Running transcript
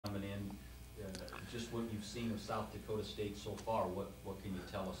just what you've seen of South Dakota State so far, what can you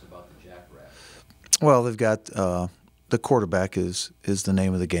tell us about the Jackrabbits? Well, they've got the quarterback is the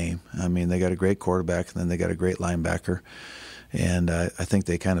name of the game. I mean, they got a great quarterback, and then they got a great linebacker, and I think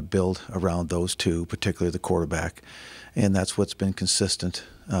they kind of build around those two, particularly the quarterback, and that's what's been consistent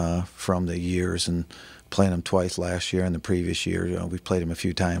from the years. And playing him twice last year and the previous year, we've played him a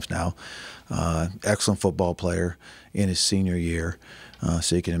few times now. Excellent football player in his senior year.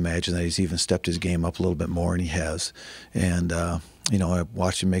 So you can imagine that he's even stepped his game up a little bit more, and he has. And I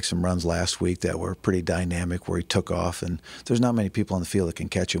watched him make some runs last week that were pretty dynamic, where he took off, and there's not many people on the field that can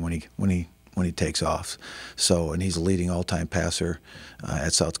catch him when he takes off. So, and he's a leading all-time passer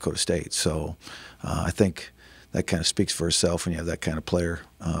at South Dakota State. So, I think that kind of speaks for itself when you have that kind of player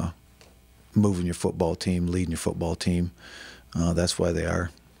moving your football team, leading your football team. That's why they are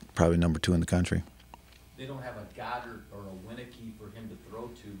probably number 2 in the country. They don't have a Goddard or a Winnicky for him to throw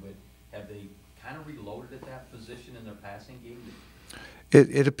to, but have they kind of reloaded at that position in their passing game?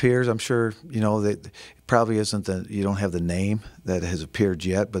 It appears, I'm sure, that it probably isn't you don't have the name that has appeared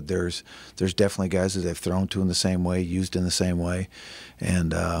yet, but there's definitely guys that they've thrown to in the same way, used in the same way,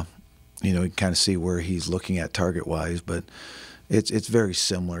 and you can kind of see where he's looking at target-wise, but it's very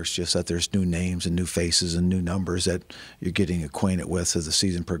similar. It's just that there's new names and new faces and new numbers that you're getting acquainted with as the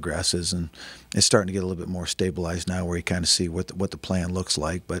season progresses, and it's starting to get a little bit more stabilized now, where you kind of see what the plan looks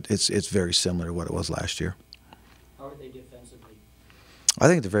like, but it's very similar to what it was last year. How are they defensively? I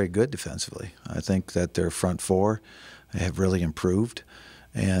think they're very good defensively. I think that their front four have really improved,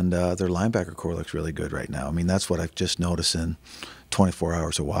 and their linebacker core looks really good right now. I mean, that's what I've just noticed in 24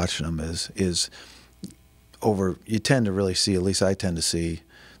 hours of watching them is over. You tend to really see, at least I tend to see,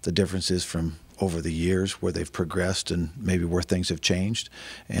 the differences from over the years where they've progressed and maybe where things have changed,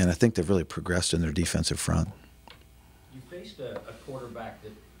 and I think they've really progressed in their defensive front. You faced a quarterback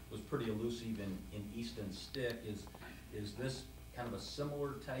that was pretty elusive in Easton Stick. Is this kind of a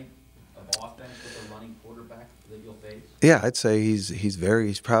similar type of offense with a running quarterback that you'll face? Yeah, I'd say he's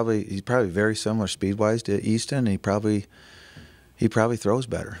probably very similar speed-wise to Easton. And he probably throws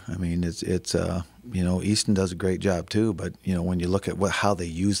better. I mean, it's Easton does a great job too, but when you look at how they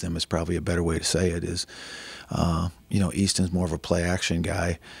use them is probably a better way to say it is, Easton's more of a play-action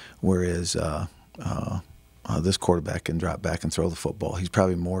guy, whereas this quarterback can drop back and throw the football. He's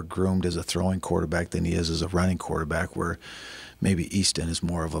probably more groomed as a throwing quarterback than he is as a running quarterback, where maybe Easton is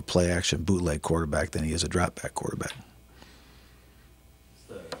more of a play-action bootleg quarterback than he is a drop-back quarterback.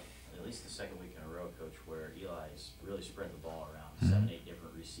 It's at least the second week in a row, Coach, where Eli's really spread the ball around, 7, 8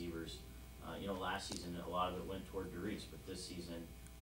 different receivers. Last season a lot of it went toward Doris, but this season